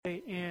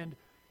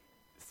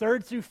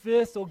third through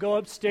fifth will go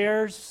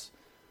upstairs,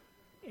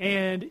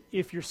 and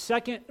if you're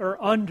second or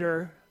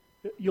under,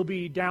 you'll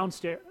be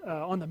downstairs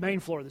on the main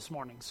floor this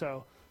morning.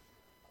 So,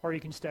 or you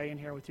can stay in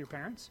here with your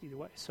parents. Either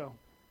way. So,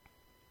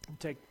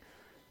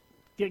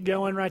 get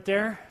going right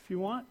there if you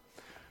want.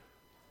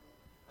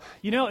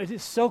 You know, it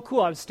is so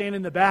cool. I was standing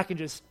in the back and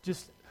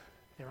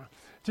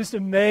just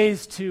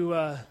amazed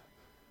to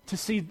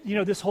see, you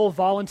know, this whole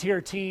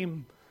volunteer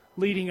team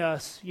leading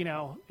us. You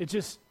know,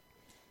 it's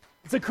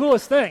the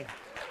coolest thing.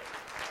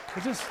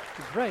 It's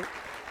great.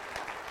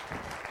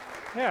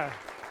 Yeah.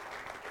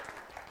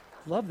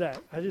 Love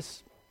that.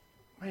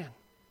 Man.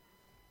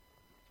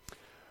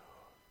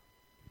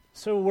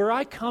 So where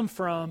I come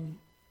from,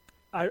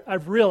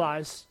 I've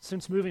realized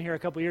since moving here a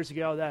couple years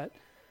ago that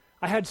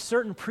I had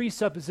certain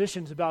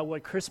presuppositions about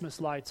what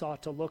Christmas lights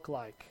ought to look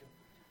like.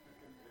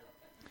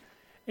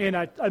 And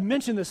I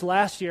mentioned this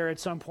last year at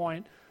some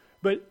point,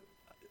 but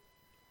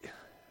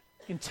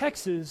in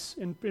Texas,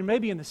 and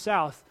maybe in the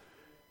South,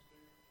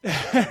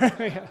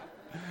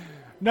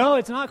 no,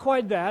 it's not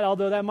quite that,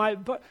 although that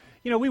might, but,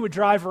 you know, we would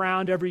drive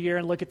around every year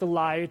and look at the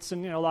lights,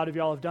 and, you know, a lot of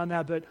y'all have done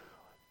that, but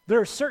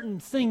there are certain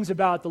things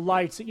about the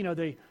lights that, you know,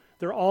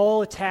 they're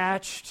all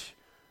attached,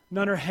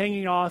 none are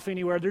hanging off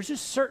anywhere. There's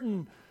just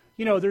certain,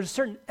 you know, there's a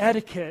certain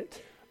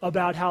etiquette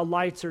about how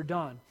lights are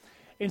done.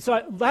 And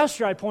so last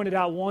year I pointed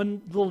out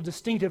one little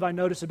distinctive I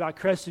noticed about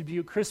Crested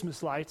Butte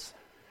Christmas lights.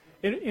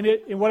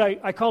 And what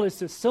I call it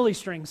the silly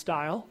string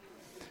style,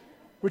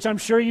 which I'm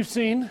sure you've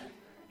seen.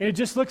 And it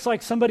just looks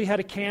like somebody had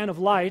a can of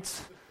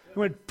lights and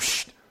went,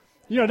 psh,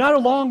 you know, not a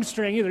long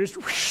string either, just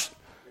whoosh,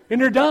 and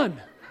they're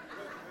done.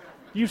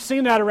 You've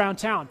seen that around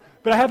town.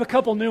 But I have a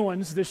couple new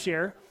ones this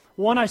year.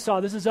 One I saw,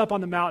 this is up on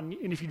the mountain,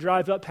 and if you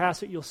drive up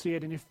past it, you'll see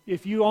it. And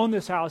if you own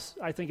this house,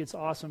 I think it's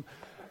awesome.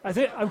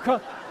 So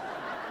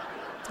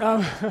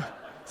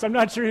I'm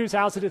not sure whose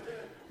house it is.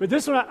 But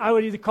this one I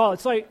would either call,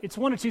 it's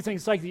one of two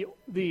things. It's like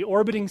the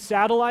orbiting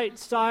satellite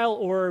style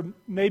or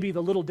maybe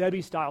the Little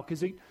Debbie style.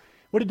 Because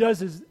what it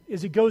does is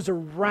it goes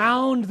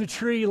around the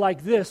tree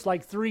like this,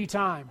 like 3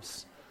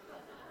 times.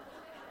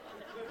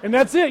 And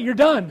that's it, you're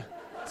done.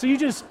 So you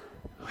just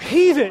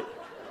heave it.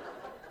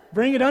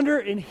 Bring it under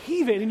and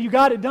heave it, and you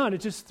got it done.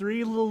 It's just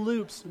 3 little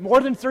loops.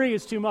 More than 3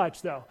 is too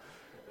much, though.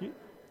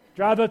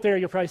 Drive up there,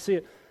 you'll probably see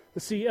it.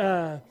 Let's see.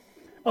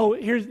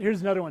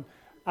 Here's another one.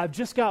 I've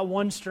just got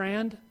 1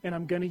 strand, and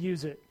I'm going to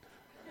use it.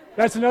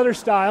 That's another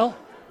style.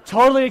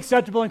 Totally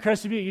acceptable in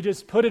Crested Butte. You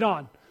just put it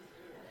on.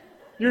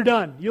 You're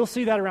done. You'll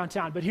see that around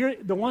town. But here,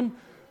 the one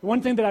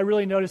thing that I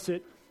really noticed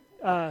this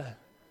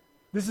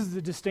is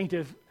the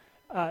distinctive,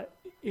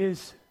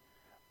 is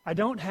I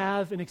don't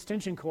have an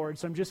extension cord,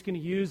 so I'm just going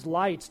to use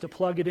lights to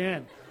plug it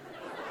in.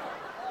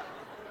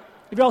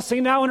 Have y'all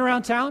seen that one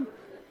around town?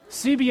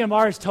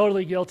 CBMR is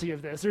totally guilty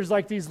of this. There's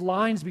like these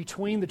lines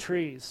between the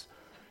trees.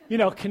 You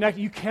know,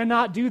 you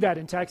cannot do that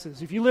in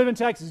Texas. If you live in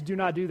Texas, do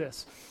not do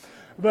this.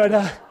 But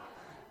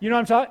you know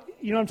what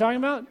I'm talking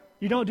about?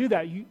 You don't do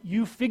that.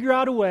 You figure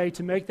out a way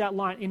to make that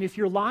line. And if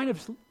your line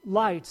of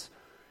lights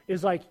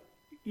is like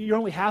you're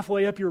only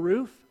halfway up your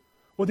roof,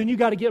 well, then you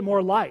got to get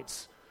more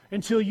lights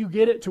until you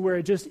get it to where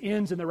it just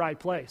ends in the right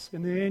place.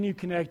 And then you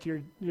connect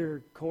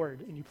your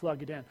cord and you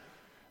plug it in.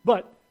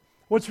 But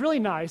what's really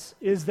nice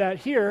is that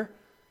here,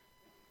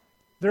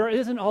 there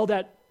isn't all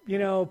that, you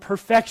know,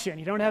 perfection.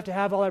 You don't have to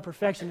have all that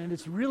perfection, and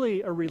it's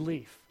really a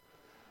relief.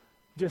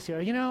 Just,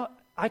 you know,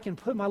 I can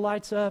put my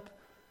lights up,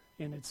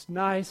 and it's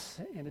nice,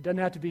 and it doesn't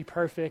have to be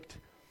perfect.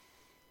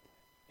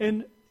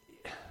 And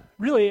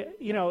really,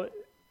 you know,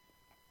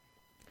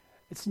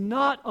 it's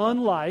not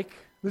unlike,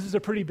 this is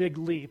a pretty big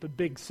leap, a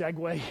big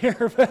segue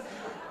here, but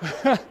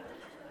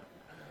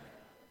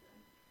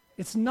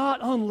it's not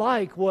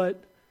unlike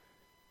what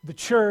the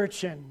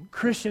church and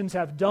Christians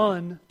have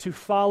done to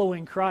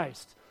following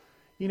Christ.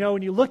 You know,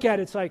 when you look at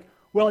it, it's like,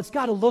 well, it's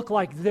got to look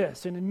like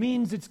this, and it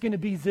means it's going to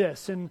be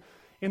this, and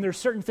there's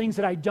certain things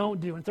that I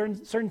don't do, and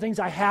certain things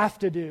I have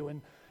to do,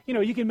 and, you know,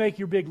 you can make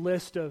your big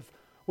list of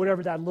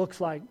whatever that looks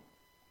like.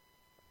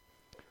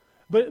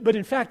 But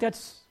in fact,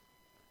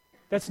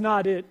 that's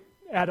not it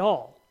at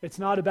all. It's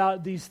not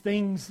about these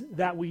things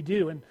that we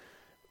do. And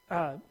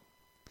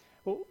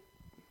well,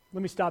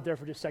 let me stop there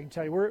for just a second and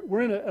tell you.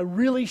 We're in a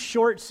really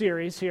short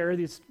series here,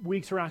 these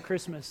weeks around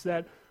Christmas,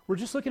 that we're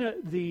just looking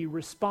at the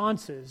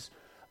responses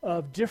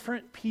of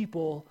different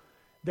people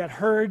that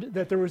heard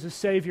that there was a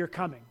Savior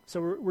coming.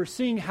 So we're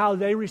seeing how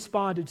they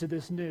responded to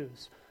this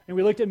news. And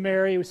we looked at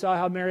Mary. We saw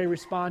how Mary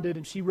responded,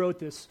 and she wrote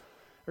this,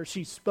 or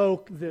she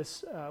spoke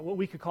this, what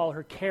we could call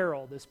her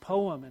carol, this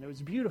poem, and it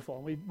was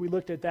beautiful. And we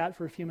looked at that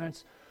for a few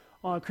minutes.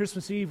 On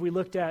Christmas Eve, we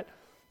looked at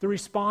the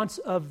response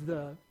of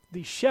the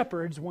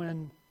shepherds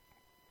when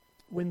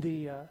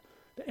the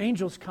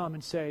angels come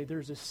and say,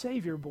 "There's a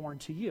Savior born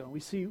to you."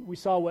 We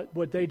saw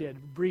what they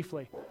did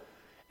briefly.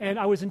 And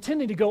I was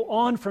intending to go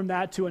on from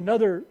that to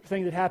another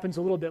thing that happens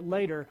a little bit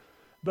later,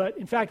 but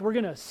in fact, we're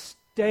going to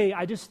stay.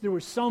 There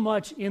was so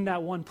much in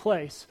that one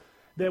place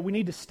that we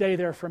need to stay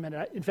there for a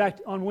minute. In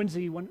fact, on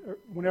Wednesday,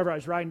 whenever I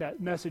was writing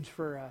that message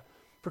for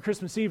for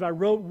Christmas Eve, I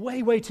wrote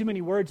way too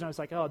many words, and I was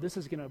like, oh,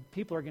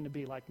 people are going to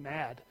be like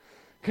mad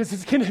because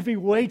it's going to be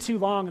way too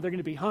long, and they're going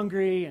to be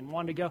hungry and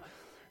want to go.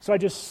 So I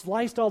just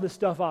sliced all this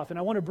stuff off, and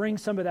I want to bring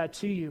some of that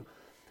to you.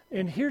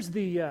 And here's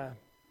the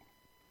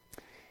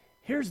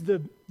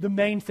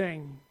main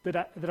thing that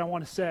I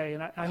want to say,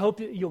 and I hope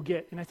that you'll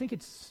get. And I think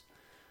it's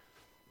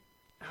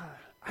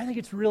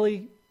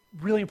really,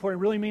 really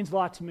important. It really means a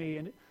lot to me.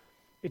 And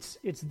it's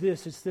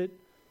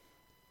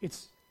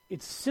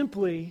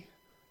simply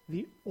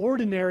the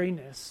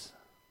ordinariness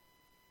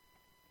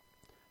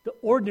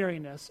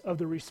of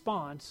the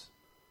response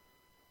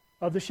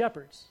of the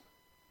shepherds.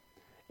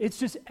 It's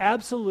just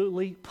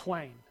absolutely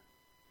plain.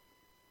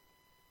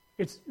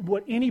 It's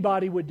what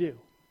anybody would do.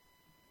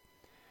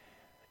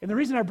 And the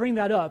reason I bring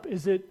that up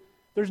is that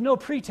there's no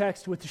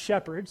pretext with the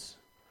shepherds.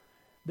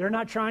 They're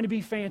not trying to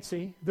be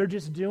fancy. They're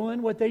just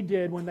doing what they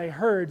did when they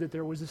heard that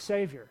there was a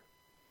Savior.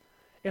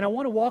 And I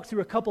want to walk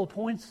through a couple of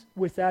points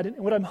with that. And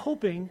what I'm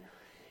hoping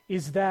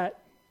is that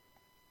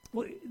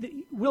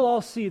we'll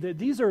all see that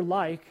these are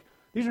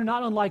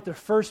not unlike the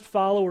first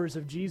followers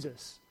of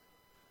Jesus.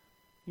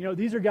 You know,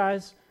 these are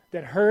guys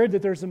that heard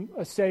that there's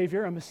a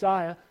Savior, a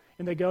Messiah,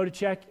 and they go to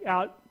check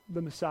out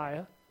the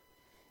Messiah.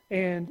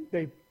 And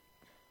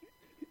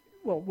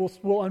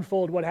we'll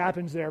unfold what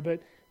happens there,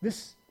 but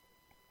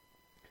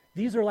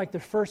these are like the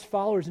first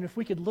followers, and if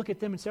we could look at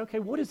them and say, okay,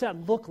 what does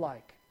that look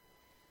like?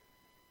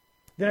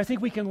 Then I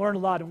think we can learn a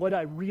lot, and what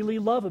I really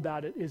love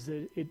about it is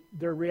that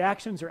their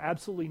reactions are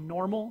absolutely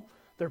normal.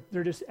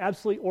 They're just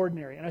absolutely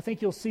ordinary, and I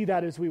think you'll see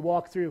that as we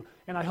walk through,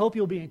 and I hope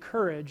you'll be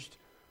encouraged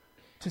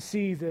to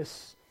see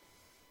this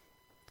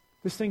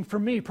thing, for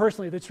me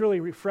personally, that's really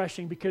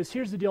refreshing, because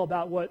here's the deal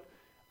about what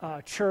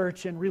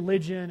church and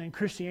religion and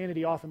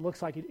Christianity often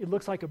looks like. It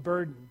looks like a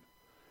burden.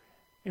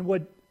 And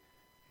what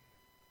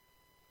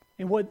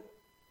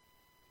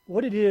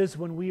it is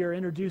when we are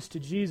introduced to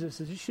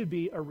Jesus is it should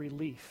be a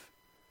relief.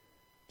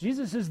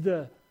 Jesus is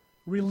the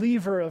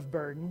reliever of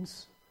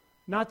burdens,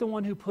 not the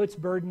one who puts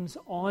burdens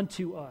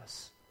onto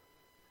us.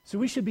 So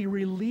we should be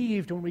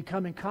relieved when we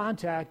come in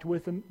contact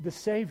with the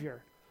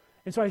Savior.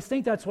 And so I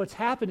think that's what's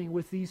happening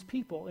with these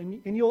people.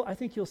 And I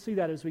think you'll see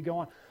that as we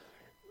go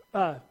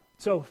on.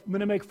 So I'm going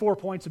to make 4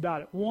 points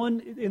about it.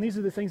 One, and these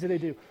are the things that they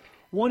do.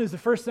 One is the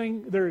first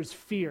thing, there is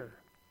fear.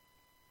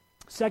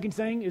 Second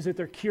thing is that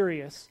they're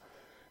curious.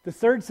 The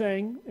third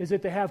thing is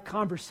that they have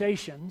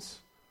conversations.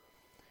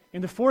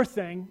 And the fourth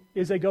thing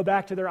is they go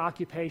back to their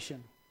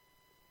occupation.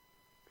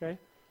 Okay?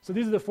 So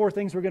these are the 4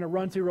 things we're going to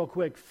run through real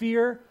quick.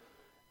 Fear,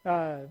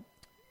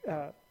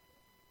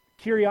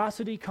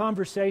 curiosity,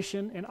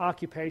 conversation, and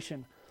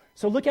occupation.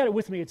 So look at it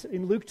with me. It's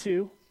in Luke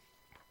 2.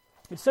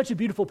 It's such a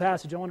beautiful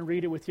passage. I want to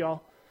read it with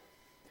y'all.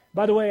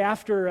 By the way,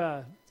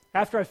 after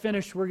I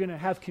finish, we're going to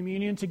have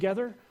communion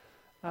together.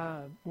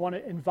 I want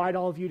to invite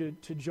all of you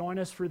to join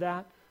us for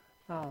that.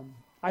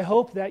 I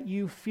hope that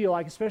you feel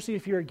like, especially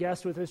if you're a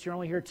guest with us, you're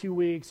only here 2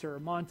 weeks or a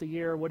month, a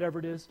year, whatever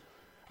it is,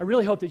 I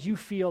really hope that you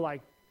feel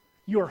like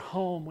you're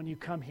home when you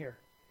come here.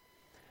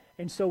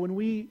 And so when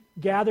we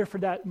gather for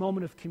that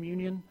moment of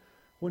communion,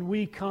 when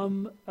we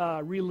come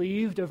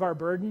relieved of our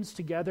burdens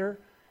together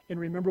and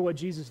remember what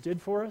Jesus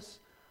did for us,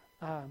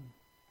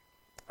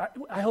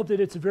 I hope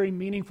that it's a very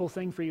meaningful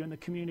thing for you in the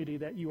community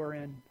that you are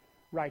in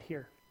right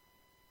here.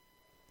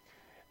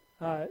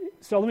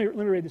 So let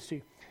me read this to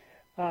you.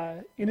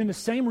 And in the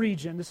same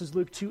region, this is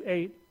Luke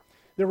 2:8,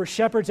 there were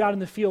shepherds out in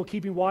the field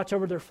keeping watch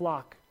over their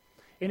flock.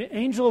 And an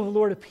angel of the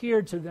Lord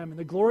appeared to them, and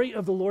the glory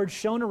of the Lord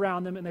shone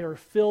around them, and they were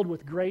filled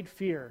with great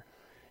fear.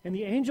 And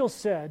the angel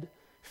said,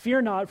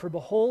 "Fear not, for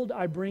behold,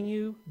 I bring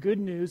you good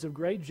news of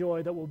great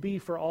joy that will be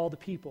for all the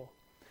people.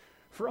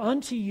 For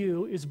unto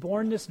you is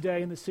born this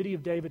day in the city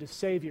of David a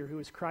Savior, who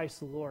is Christ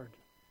the Lord.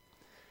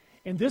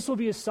 And this will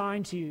be a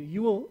sign to you.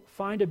 You will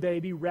find a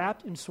baby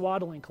wrapped in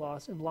swaddling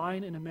cloths and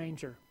lying in a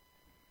manger."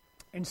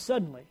 And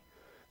suddenly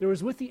there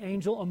was with the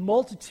angel a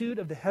multitude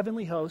of the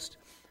heavenly host,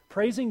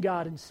 praising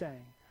God and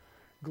saying,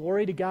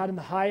 "Glory to God in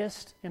the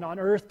highest, and on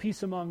earth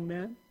peace among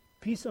men,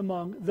 peace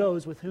among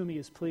those with whom he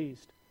is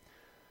pleased."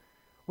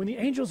 When the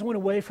angels went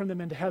away from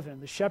them into heaven,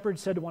 the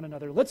shepherds said to one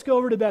another, "Let's go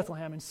over to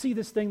Bethlehem and see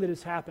this thing that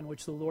has happened,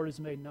 which the Lord has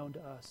made known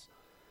to us."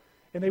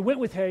 And they went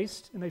with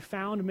haste, and they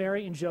found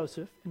Mary and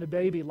Joseph and a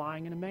baby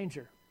lying in a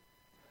manger.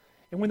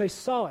 And when they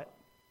saw it,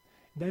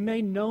 they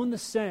made known the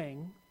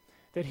saying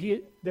that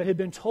had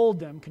been told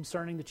them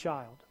concerning the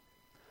child.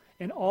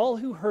 And all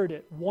who heard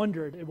it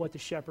wondered at what the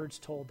shepherds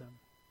told them.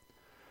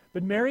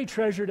 But Mary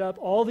treasured up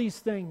all these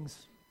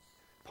things,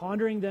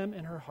 pondering them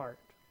in her heart.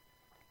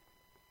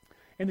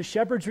 And the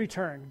shepherds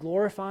returned,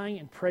 glorifying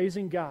and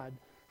praising God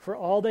for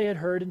all they had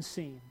heard and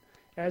seen,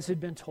 as had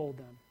been told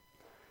them.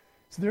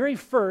 So the very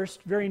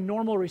first, very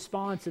normal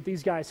response that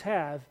these guys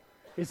have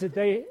is that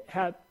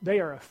they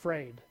are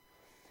afraid.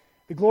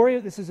 The glory,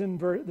 this is in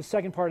the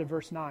second part of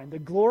verse 9. The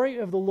glory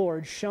of the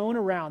Lord shone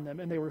around them,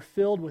 and they were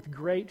filled with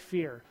great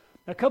fear.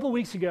 Now, a couple of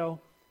weeks ago,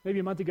 maybe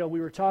a month ago, we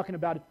were talking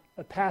about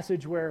a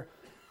passage where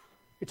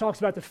it talks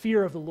about the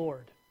fear of the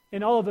Lord.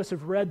 And all of us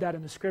have read that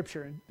in the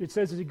Scripture. And it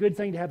says it's a good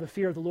thing to have a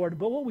fear of the Lord.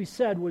 But what we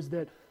said was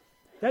that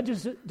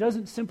just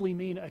doesn't simply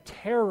mean a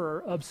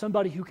terror of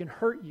somebody who can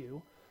hurt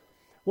you.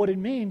 What it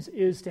means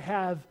is to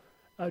have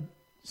a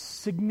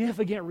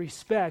significant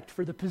respect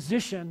for the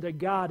position that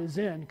God is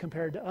in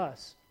compared to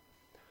us.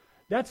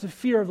 That's the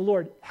fear of the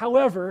Lord.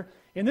 However,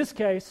 in this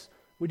case,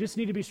 we just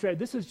need to be straight.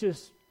 This is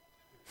just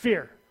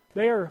fear.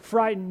 They are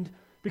frightened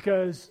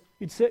because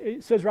it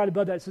says right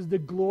above that, it says the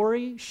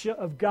glory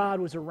of God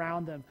was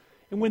around them.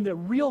 And when the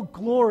real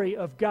glory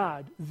of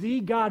God, the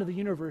God of the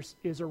universe,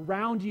 is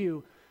around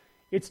you,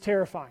 it's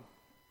terrifying.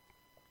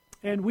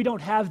 And we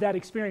don't have that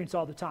experience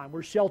all the time.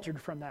 We're sheltered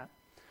from that.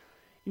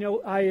 You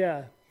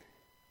know,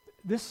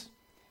 this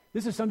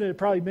is something that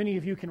probably many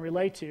of you can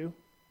relate to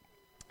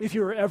if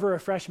you were ever a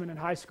freshman in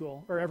high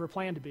school or ever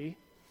planned to be.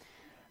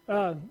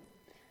 I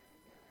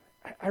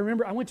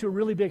remember I went to a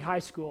really big high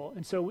school,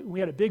 and so we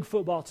had a big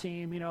football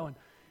team, you know, and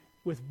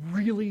with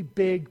really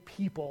big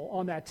people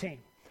on that team.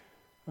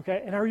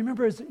 Okay, and I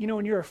remember as, you know,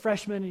 when you're a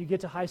freshman and you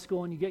get to high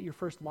school and you get your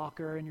first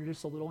locker and you're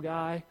just a little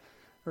guy,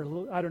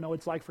 or I don't know what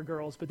it's like for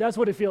girls, but that's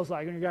what it feels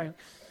like when you're a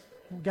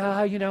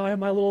guy, you know, I have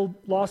my little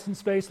Lost in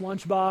Space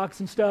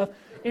lunchbox and stuff.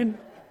 And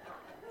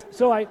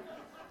so I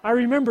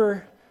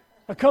remember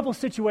a couple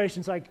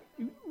situations, like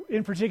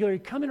in particular,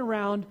 coming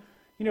around,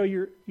 you know,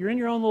 you're in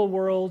your own little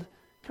world,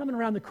 coming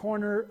around the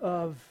corner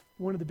of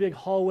one of the big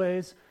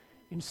hallways,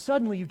 and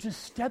suddenly you've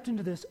just stepped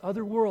into this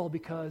other world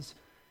because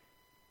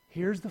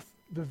here's the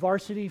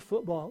varsity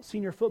football,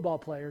 senior football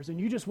players, and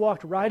you just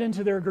walked right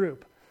into their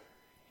group.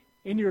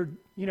 And you're,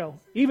 you know,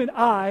 even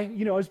I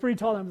was pretty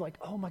tall, and I'm like,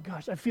 oh my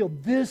gosh, I feel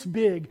this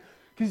big,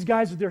 because these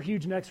guys with their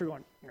huge necks are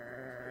going,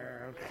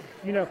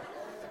 you know,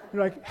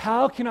 you're like,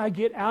 how can I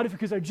get out of it?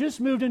 Because I just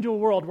moved into a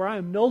world where I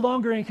am no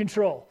longer in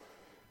control,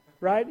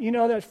 right? You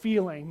know that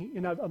feeling,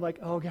 and I'm like,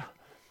 oh God,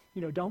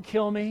 you know, don't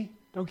kill me,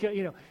 don't kill,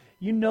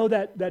 you know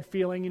that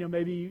feeling, you know,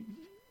 maybe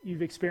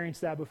you've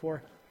experienced that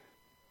before.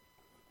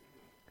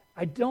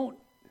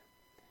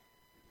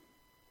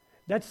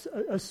 That's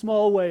a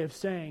small way of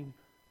saying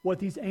what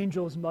these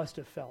angels must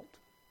have felt.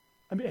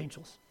 I mean,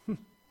 angels.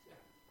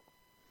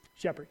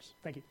 Shepherds,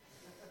 thank you.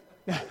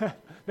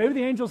 Maybe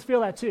the angels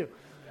feel that too.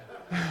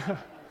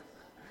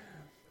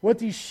 What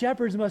these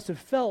shepherds must have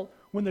felt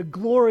when the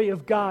glory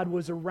of God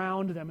was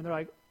around them. And they're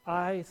like,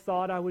 I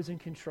thought I was in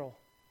control.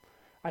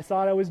 I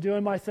thought I was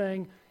doing my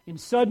thing, and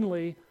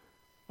suddenly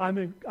I'm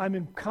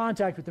in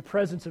contact with the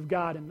presence of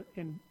God,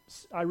 and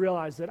I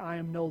realize that I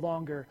am no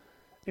longer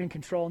in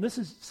control. And this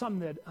is something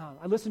that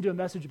I listened to a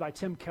message by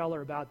Tim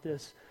Keller about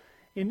this.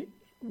 And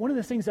one of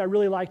the things I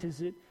really liked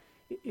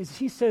is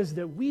he says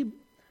that we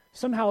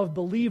somehow have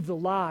believed the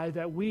lie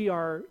that we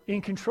are in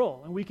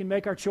control and we can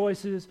make our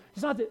choices.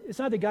 It's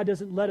not that God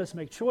doesn't let us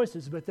make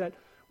choices, but that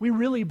we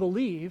really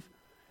believe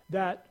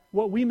that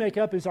what we make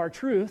up is our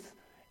truth,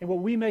 and what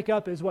we make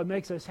up is what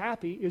makes us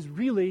happy is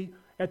really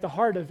at the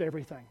heart of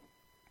everything.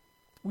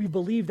 We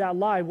believe that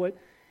lie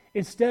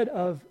instead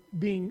of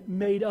being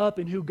made up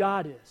in who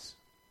God is.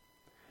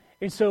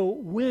 And so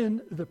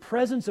when the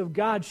presence of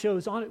God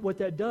shows on it, what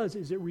that does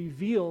is it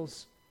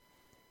reveals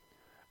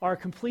our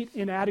complete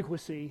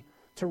inadequacy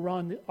to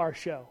run our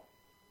show.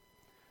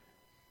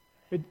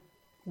 Let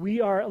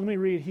me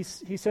read, he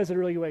says it a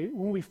really good way.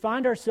 When we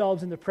find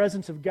ourselves in the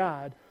presence of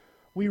God,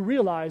 we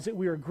realize that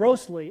we are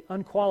grossly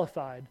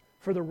unqualified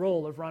for the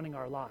role of running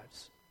our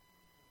lives.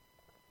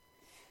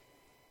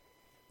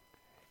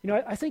 You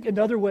know, I think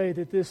another way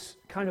that this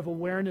kind of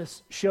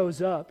awareness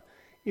shows up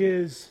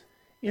is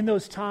in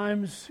those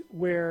times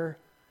where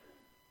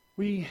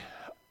we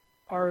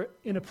are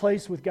in a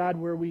place with God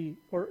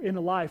or in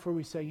a life where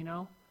we say, you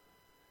know,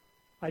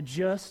 I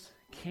just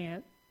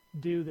can't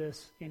do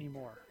this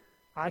anymore.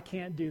 I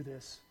can't do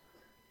this.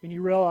 And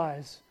you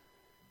realize,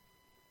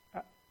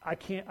 I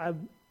can't,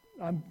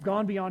 I'm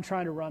gone beyond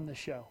trying to run the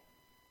show.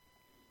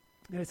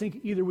 And I think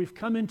either we've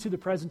come into the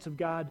presence of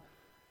God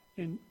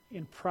in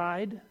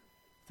pride,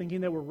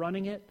 thinking that we're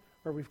running it,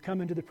 or we've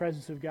come into the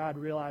presence of God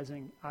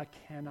realizing, I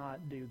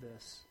cannot do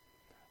this,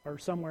 or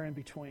somewhere in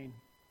between.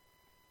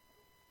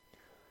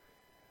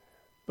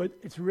 But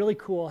it's really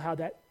cool how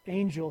that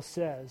angel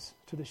says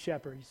to the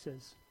shepherd, he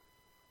says,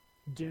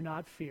 do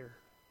not fear.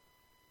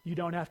 You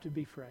don't have to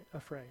be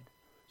afraid.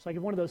 It's like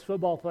if one of those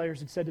football players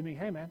had said to me,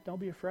 hey man, don't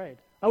be afraid.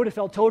 I would have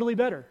felt totally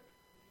better.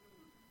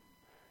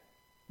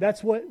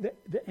 That's what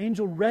the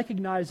angel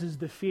recognizes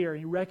the fear.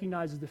 He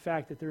recognizes the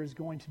fact that there is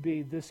going to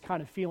be this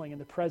kind of feeling in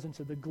the presence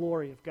of the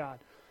glory of God.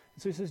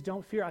 And so he says,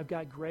 don't fear, I've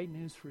got great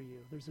news for you.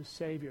 There's a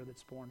Savior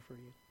that's born for you.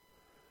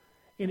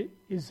 And it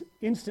is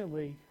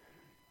instantly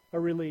a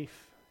relief.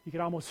 You can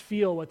almost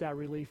feel what that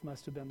relief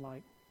must have been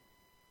like.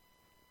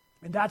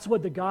 And that's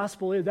what the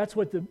gospel is. That's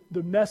what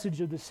the message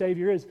of the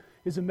Savior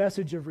is a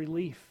message of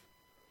relief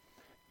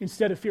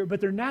instead of fear. But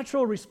their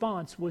natural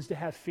response was to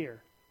have fear.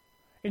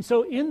 And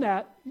so in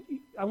that,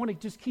 I want to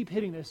just keep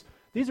hitting this.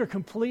 These are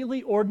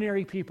completely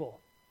ordinary people.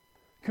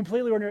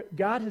 Completely ordinary.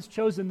 God has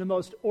chosen the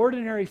most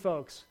ordinary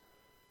folks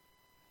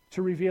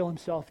to reveal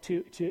himself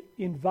to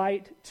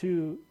invite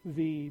to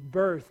the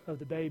birth of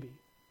the baby.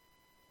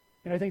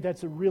 And I think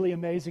that's a really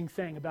amazing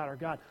thing about our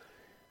God.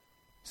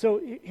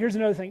 So here's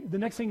another thing. The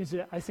next thing is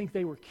that I think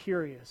they were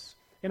curious.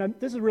 And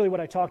this is really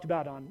what I talked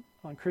about on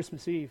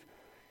Christmas Eve.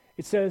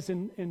 It says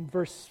in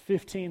verse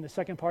 15, the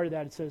second part of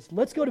that, it says,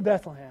 let's go to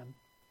Bethlehem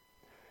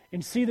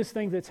and see this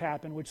thing that's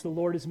happened, which the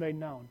Lord has made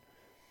known.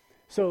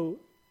 So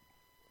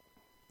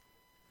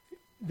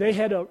they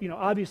had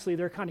obviously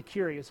they're kind of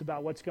curious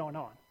about what's going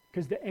on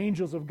because the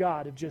angels of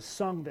God have just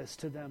sung this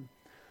to them.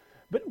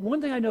 But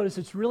one thing I noticed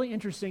that's really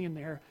interesting in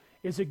there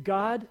is that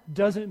God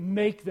doesn't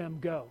make them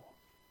go.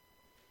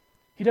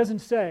 He doesn't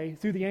say,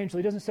 through the angel,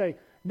 he doesn't say,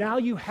 now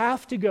you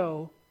have to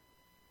go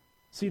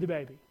see the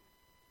baby,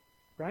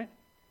 right?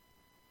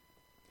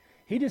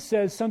 He just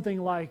says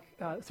something like,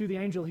 through the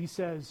angel, he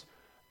says,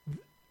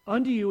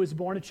 unto you is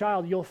born a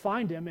child, you'll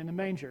find him in the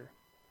manger.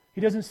 He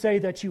doesn't say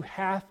that you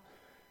have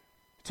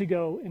to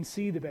go and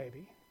see the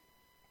baby.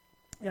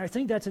 And I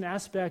think that's an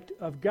aspect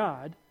of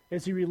God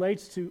as he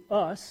relates to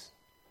us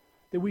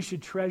that we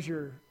should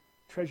treasure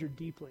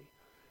deeply.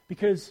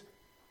 Because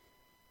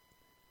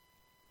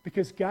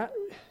God,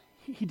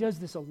 he does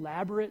this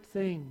elaborate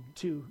thing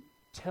to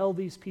tell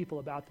these people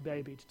about the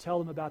baby, to tell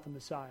them about the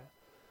Messiah.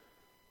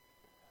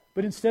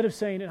 But instead of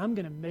saying, I'm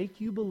going to make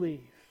you believe,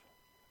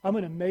 I'm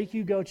going to make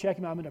you go check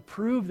him out, I'm going to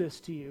prove this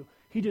to you,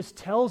 he just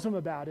tells them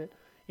about it,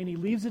 and he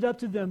leaves it up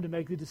to them to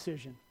make the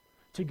decision,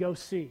 to go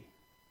see.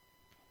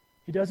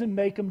 He doesn't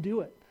make them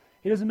do it.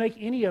 He doesn't make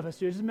any of us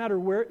do it. It doesn't matter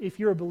where, if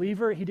you're a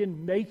believer, he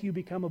didn't make you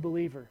become a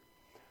believer.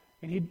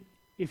 And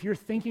if you're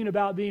thinking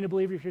about being a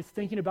believer, if you're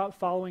thinking about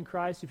following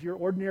Christ, if you're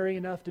ordinary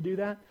enough to do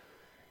that,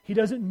 he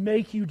doesn't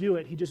make you do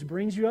it. He just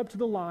brings you up to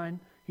the line,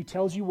 he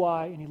tells you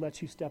why, and he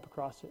lets you step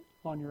across it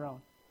on your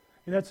own.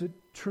 And that's a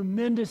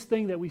tremendous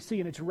thing that we see,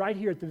 and it's right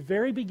here at the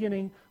very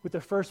beginning with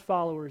the first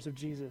followers of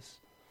Jesus.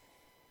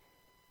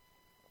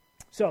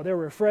 So they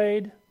were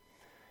afraid.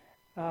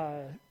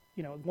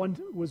 One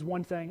was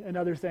one thing.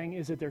 Another thing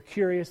is that they're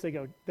curious. They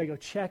go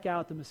check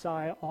out the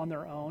Messiah on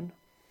their own.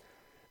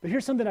 But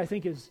here's something I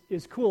think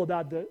is cool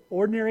about the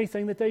ordinary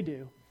thing that they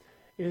do,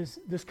 is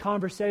this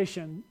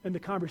conversation and the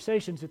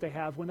conversations that they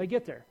have when they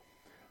get there.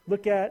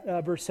 Look at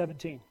verse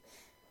 17.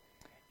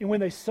 And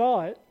when they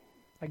saw it,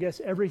 I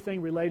guess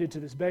everything related to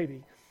this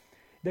baby,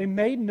 they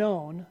made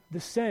known the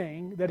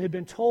saying that had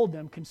been told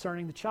them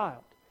concerning the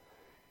child.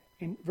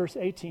 In verse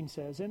 18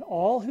 says, and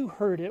all who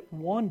heard it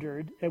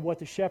wondered at what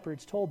the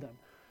shepherds told them.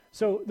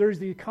 So there's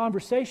the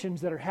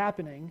conversations that are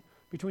happening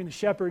between the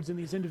shepherds and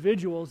these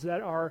individuals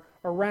that are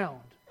around,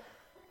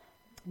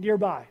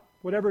 nearby.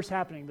 Whatever's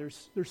happening,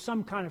 there's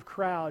some kind of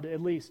crowd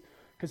at least,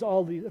 because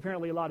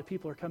apparently a lot of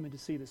people are coming to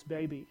see this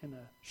baby in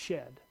a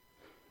shed,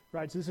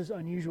 right? So this is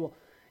unusual.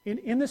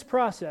 In this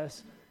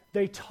process,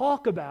 they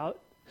talk about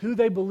who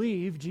they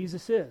believe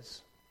Jesus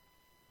is.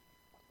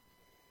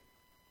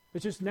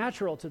 It's just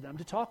natural to them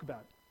to talk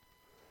about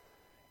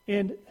it.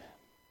 And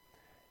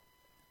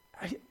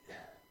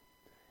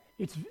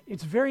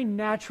it's very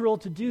natural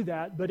to do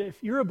that, but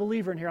if you're a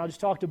believer in here, I'll just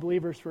talk to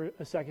believers for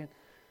a second.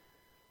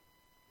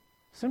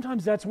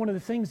 Sometimes that's one of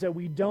the things that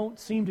we don't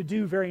seem to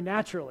do very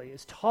naturally,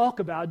 is talk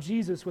about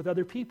Jesus with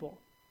other people.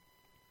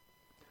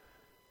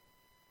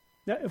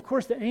 Now, of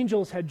course, the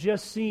angels had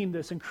just seen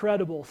this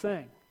incredible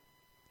thing,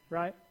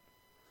 right?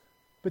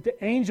 But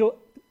the angel,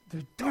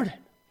 darn it.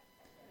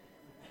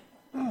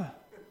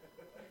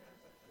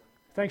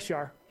 Thanks,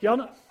 Shar.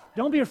 Y'all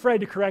don't be afraid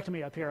to correct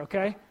me up here,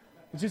 okay?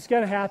 It's just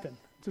going to happen.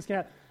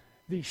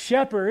 The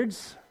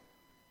shepherds,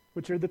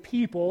 which are the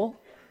people,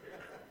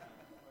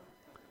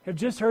 have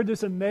just heard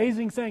this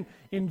amazing thing,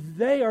 and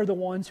they are the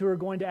ones who are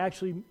going to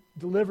actually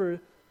deliver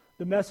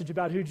the message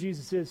about who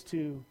Jesus is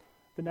to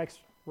the next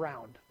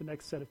round, the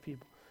next set of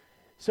people.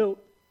 So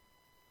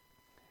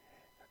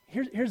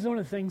here's one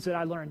of the things that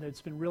I learned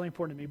that's been really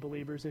important to me,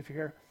 believers, if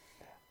you're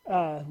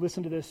here.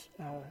 Listen to this.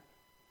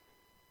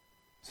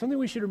 Something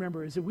we should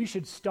remember is that we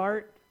should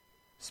start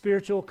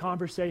spiritual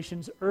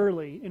conversations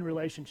early in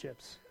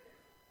relationships.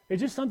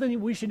 It's just something that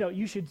we should know.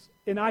 You should,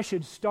 and I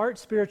should start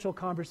spiritual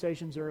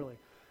conversations early.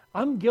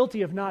 I'm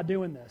guilty of not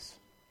doing this.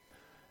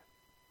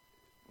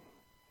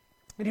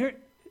 And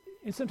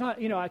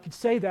sometimes, I could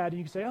say that, and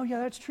you could say, oh, yeah,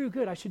 that's true,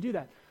 good, I should do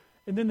that.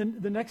 And then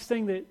the next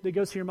thing that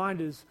goes to your mind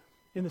is,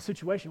 in the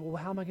situation, well,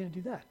 how am I going to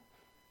do that?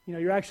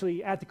 You're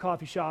actually at the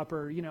coffee shop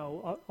or,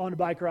 on a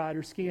bike ride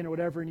or skiing or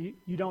whatever, and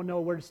you don't know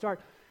where to start.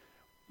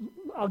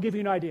 I'll give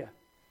you an idea.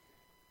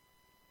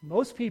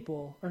 Most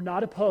people are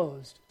not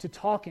opposed to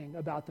talking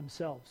about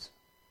themselves,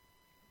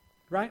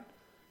 right?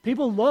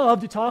 People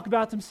love to talk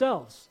about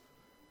themselves,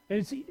 and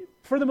it's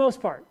for the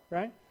most part,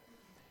 right?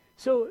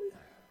 So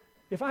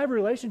if I have a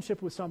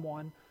relationship with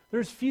someone, there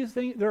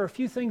are a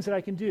few things that I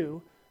can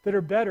do that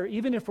are better,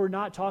 even if we're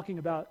not talking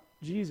about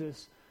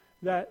Jesus,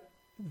 that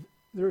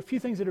there are a few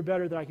things that are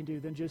better that I can do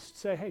than just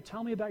say, hey,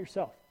 tell me about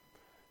yourself.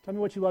 Tell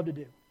me what you love to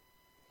do.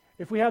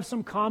 If we have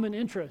some common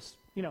interest,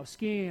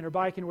 skiing or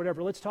biking or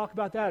whatever, let's talk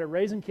about that, or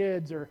raising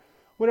kids or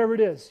whatever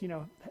it is,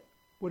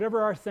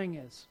 whatever our thing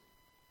is.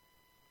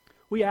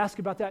 We ask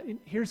about that. And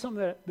here's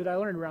something that I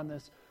learned around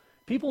this.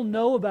 People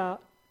know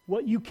about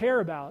what you care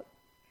about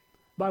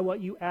by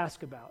what you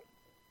ask about.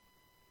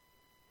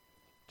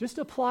 Just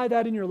apply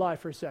that in your life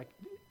for a sec.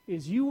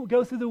 As you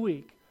go through the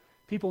week,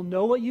 people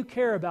know what you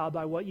care about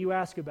by what you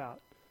ask about.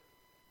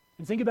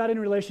 And think about it in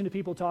relation to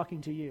people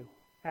talking to you,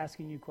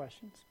 asking you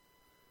questions.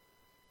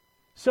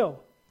 So,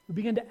 we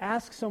begin to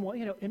ask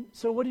someone, and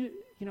so what do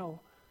you,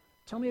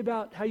 tell me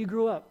about how you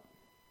grew up.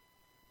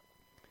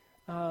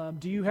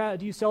 Do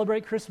you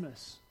celebrate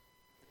Christmas?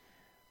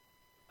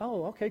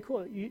 Oh, okay,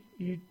 cool. You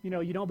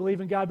don't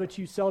believe in God, but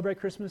you celebrate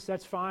Christmas.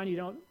 That's fine. You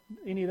don't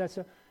any of that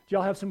stuff. Do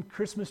y'all have some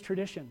Christmas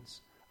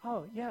traditions?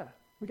 Oh, yeah,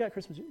 we got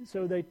Christmas.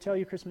 So they tell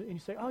you Christmas, and you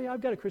say, oh, yeah,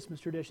 I've got a Christmas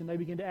tradition. They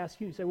begin to ask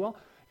you. You say, well,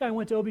 yeah, I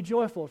went to Obie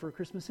Joyful for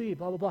Christmas Eve,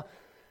 blah, blah, blah.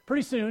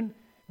 Pretty soon,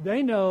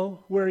 they know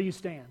where you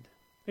stand,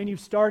 and you've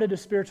started a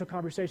spiritual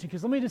conversation.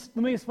 Because let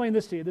me explain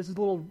this to you. This is a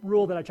little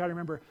rule that I try to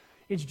remember.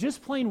 It's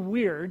just plain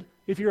weird,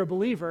 if you're a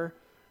believer,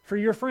 for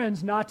your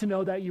friends not to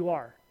know that you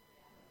are.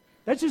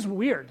 That's just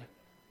weird.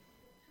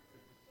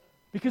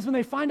 Because when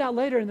they find out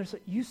later, and they're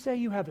like, you say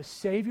you have a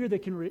Savior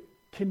that can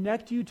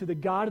connect you to the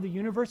God of the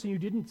universe, and you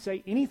didn't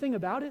say anything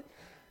about it?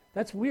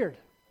 That's weird.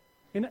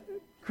 And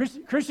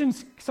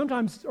Christians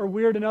sometimes are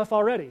weird enough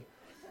already.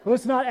 But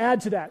let's not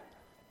add to that.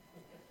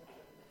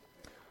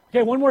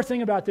 Okay, one more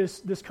thing about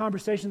this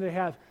conversation they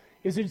have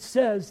is it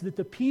says that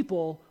the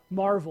people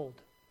marveled.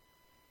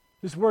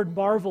 This word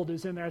marveled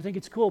is in there. I think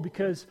it's cool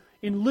because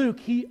in Luke,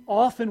 he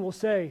often will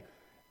say,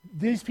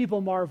 these people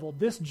marveled,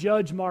 this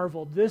judge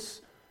marveled,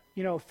 this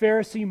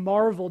Pharisee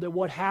marveled at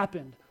what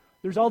happened.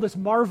 There's all this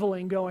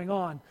marveling going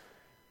on.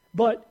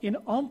 But in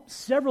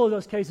several of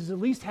those cases, at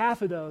least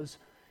half of those,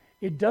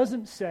 it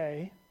doesn't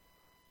say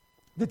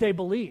that they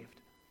believed.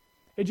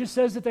 It just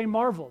says that they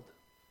marveled.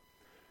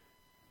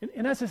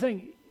 And that's the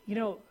thing,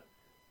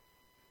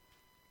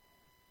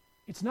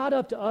 it's not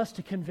up to us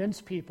to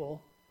convince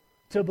people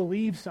to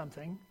believe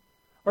something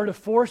or to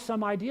force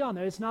some idea on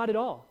them. It's not at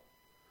all.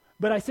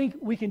 But I think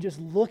we can just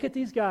look at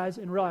these guys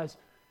and realize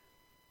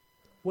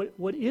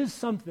what is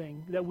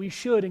something that we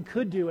should and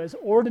could do as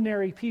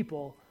ordinary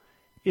people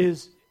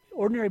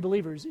ordinary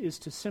believers is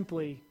to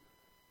simply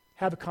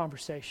have a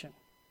conversation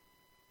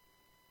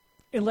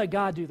and let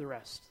God do the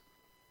rest.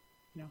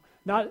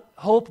 Not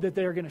hope that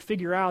they're going to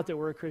figure out that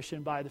we're a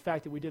Christian by the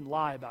fact that we didn't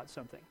lie about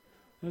something.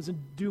 It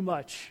doesn't do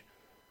much.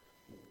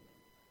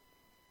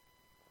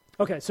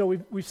 Okay, so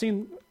we've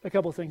seen a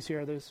couple of things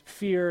here. There's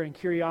fear and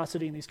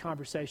curiosity in these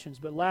conversations.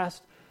 But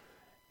last,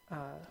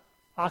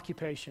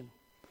 occupation.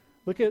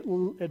 Look at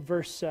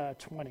verse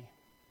 20.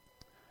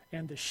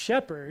 And the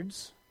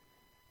shepherds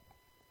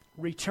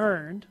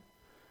returned,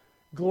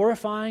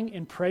 glorifying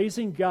and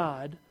praising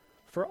God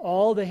for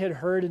all they had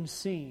heard and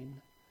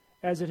seen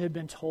as it had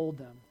been told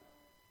them.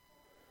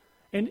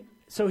 And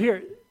so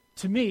here,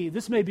 to me,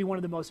 this may be one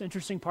of the most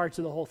interesting parts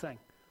of the whole thing.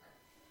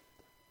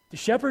 The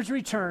shepherds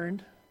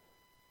returned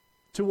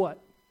to what?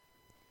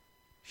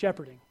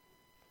 Shepherding.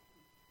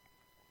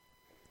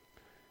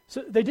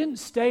 So they didn't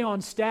stay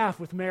on staff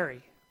with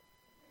Mary.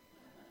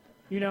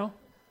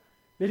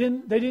 They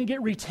didn't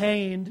get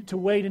retained to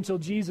wait until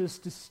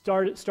Jesus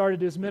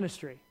started his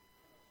ministry.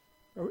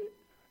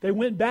 They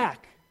went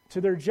back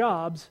to their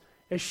jobs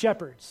as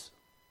shepherds.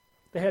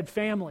 They had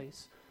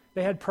families.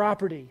 They had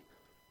property.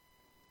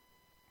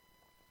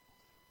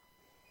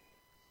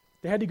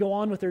 They had to go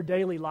on with their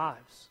daily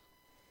lives.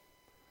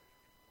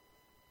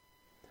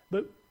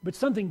 But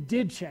something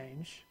did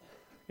change,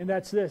 and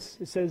that's this.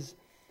 It says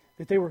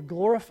that they were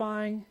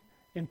glorifying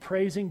and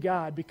praising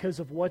God because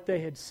of what they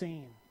had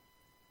seen.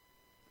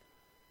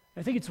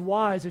 I think it's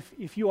wise,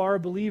 if you are a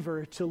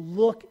believer, to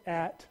look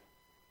at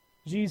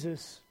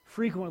Jesus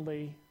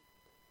frequently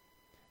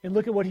and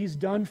look at what he's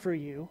done for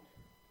you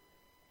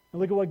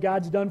and look at what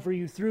God's done for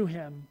you through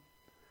him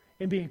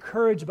and be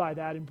encouraged by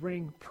that and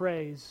bring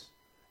praise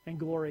and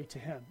glory to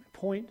him.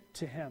 Point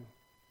to him.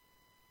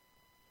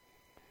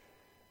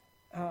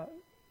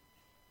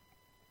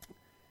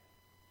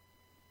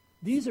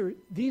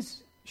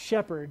 These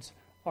shepherds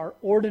are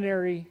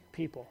ordinary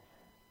people.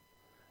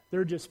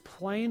 They're just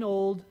plain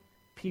old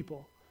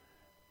people.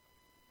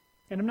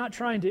 And I'm not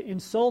trying to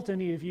insult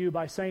any of you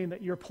by saying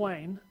that you're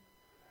plain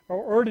or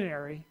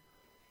ordinary,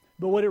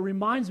 but what it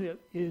reminds me of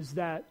is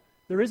that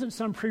there isn't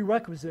some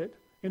prerequisite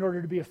in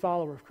order to be a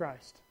follower of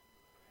Christ.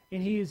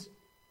 And he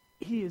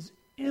is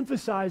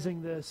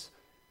emphasizing this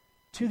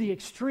to the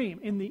extreme.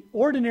 In the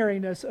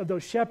ordinariness of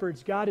those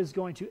shepherds, God is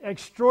going to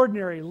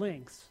extraordinary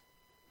lengths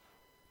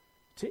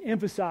to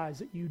emphasize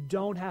that you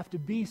don't have to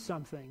be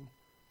something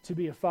to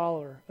be a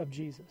follower of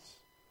Jesus.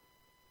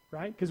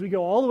 Right? Because we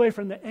go all the way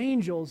from the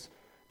angels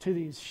to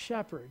these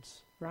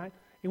shepherds, right?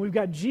 And we've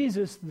got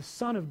Jesus, the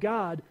Son of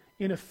God,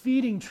 in a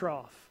feeding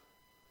trough,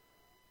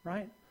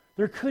 right?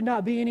 There could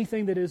not be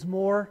anything that is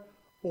more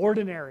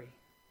ordinary.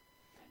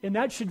 And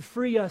that should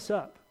free us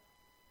up.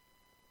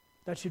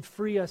 That should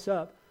free us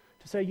up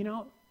to say,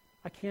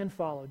 I can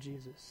follow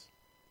Jesus.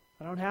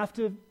 I don't have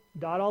to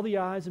dot all the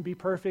I's and be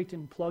perfect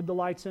and plug the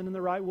lights in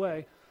the right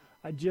way.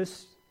 I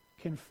just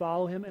can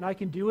follow him, and I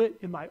can do it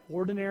in my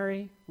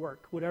ordinary work.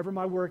 Whatever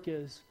my work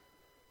is,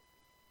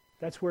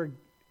 that's where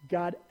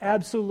God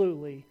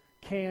absolutely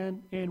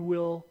can and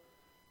will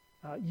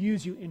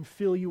use you and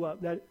fill you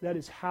up. That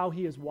is how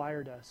he has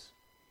wired us.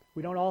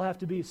 We don't all have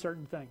to be a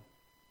certain thing.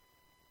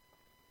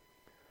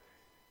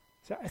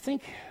 So I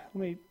think,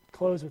 let me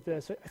close with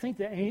this. I think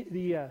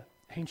the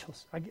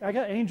angels, I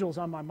got angels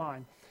on my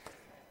mind.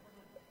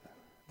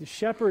 The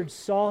shepherds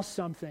saw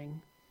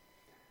something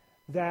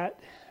that,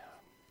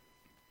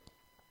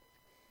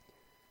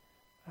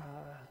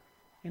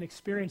 and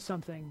experienced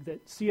something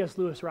that C.S.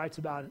 Lewis writes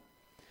about it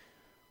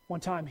one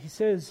time. He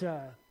says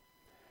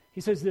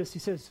this, he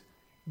says,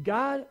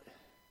 God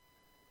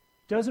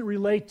doesn't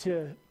relate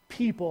to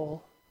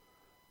people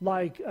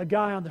like a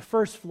guy on the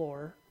first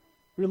floor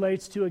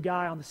relates to a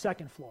guy on the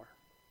second floor.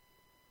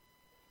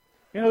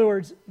 In other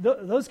words,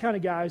 those kind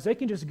of guys, they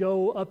can just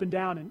go up and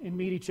down and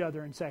meet each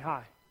other and say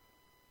hi.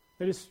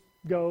 They just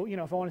go,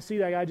 if I want to see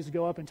that guy, just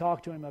go up and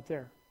talk to him up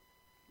there.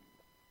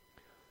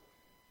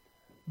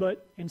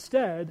 But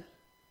instead,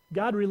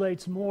 God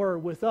relates more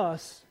with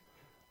us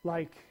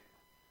like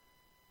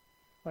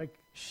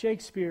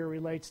Shakespeare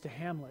relates to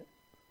Hamlet.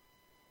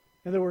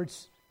 In other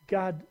words,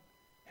 God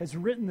has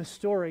written the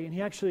story, and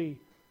he actually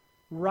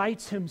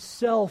writes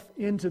himself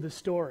into the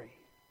story.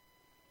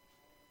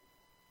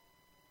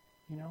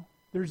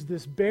 There's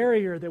this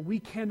barrier that we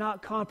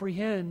cannot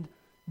comprehend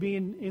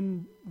being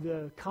in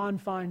the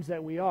confines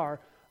that we are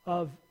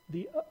of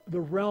the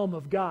realm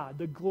of God,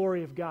 the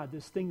glory of God,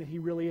 this thing that he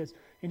really is.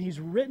 And he's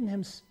written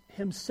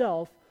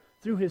himself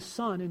through his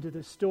Son into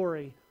this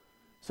story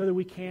so that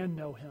we can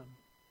know him.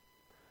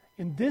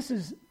 And this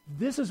is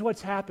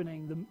what's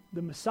happening.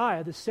 The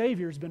Messiah, the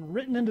Savior, has been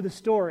written into the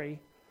story,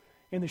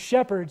 and the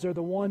shepherds are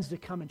the ones to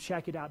come and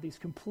check it out. These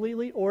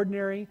completely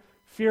ordinary,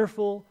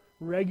 fearful,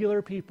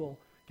 regular people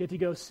get to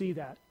go see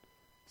that.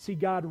 See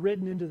God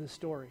written into the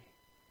story.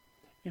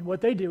 And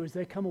what they do is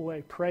they come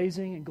away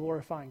praising and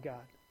glorifying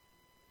God.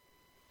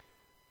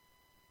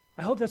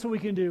 I hope that's what we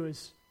can do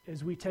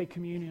as we take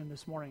communion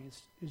this morning,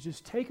 is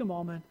just take a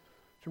moment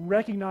to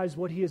recognize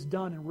what he has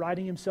done in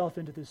writing himself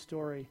into this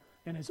story,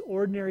 and as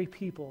ordinary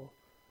people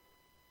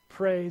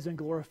praise and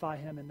glorify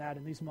him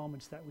in these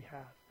moments that we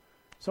have.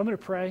 So I'm going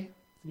to pray,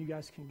 and you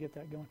guys can get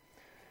that going.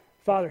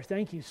 Father,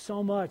 thank you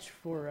so much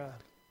for,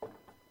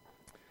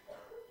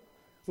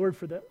 Lord,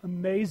 for the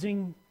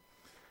amazing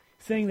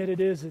thing that it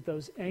is that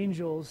those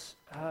angels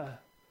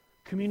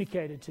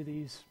communicated to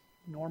these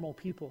normal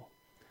people.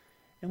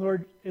 And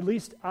Lord, at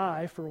least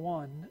I, for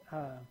one,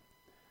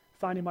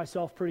 finding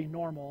myself pretty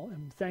normal,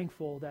 am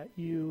thankful that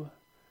you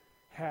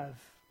have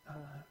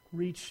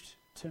reached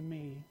to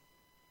me.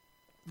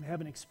 You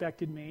haven't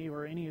expected me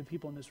or any of the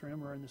people in this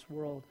room or in this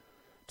world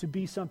to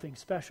be something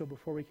special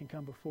before we can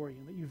come before you,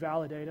 that you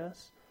validate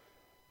us.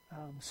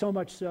 So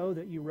much so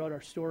that you wrote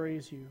our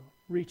stories, you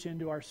reach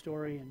into our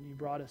story, and you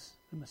brought us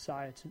the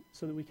Messiah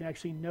so that we can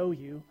actually know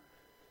you,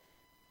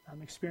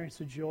 experience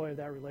the joy of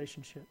that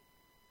relationship.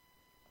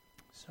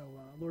 So,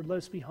 Lord, let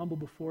us be humble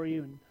before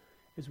you, and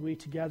as we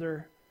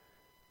together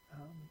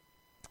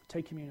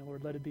take communion,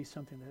 Lord, let it be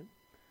something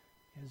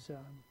that is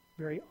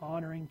very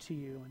honoring to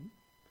you, and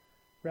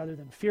rather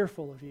than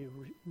fearful of you,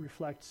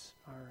 reflects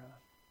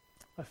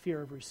a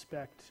fear of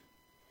respect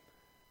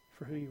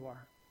for who you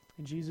are.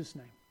 In Jesus'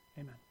 name,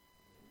 amen.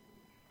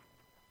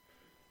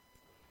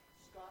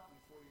 Scott,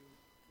 before you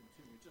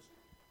continue, just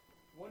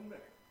 1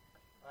 minute.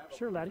 I have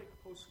Sure, a laddie.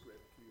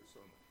 postscript to your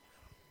sermon.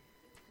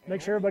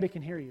 Make sure everybody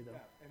can hear you, though.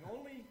 Yeah, and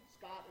only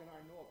Scott and I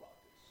know about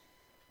this.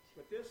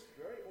 But this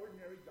very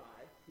ordinary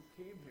guy who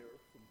came here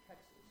from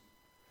Texas,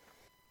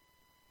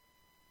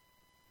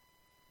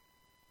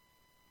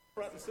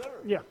 front and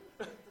center. Yeah.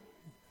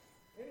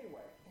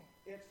 Anyway,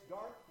 it's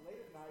dark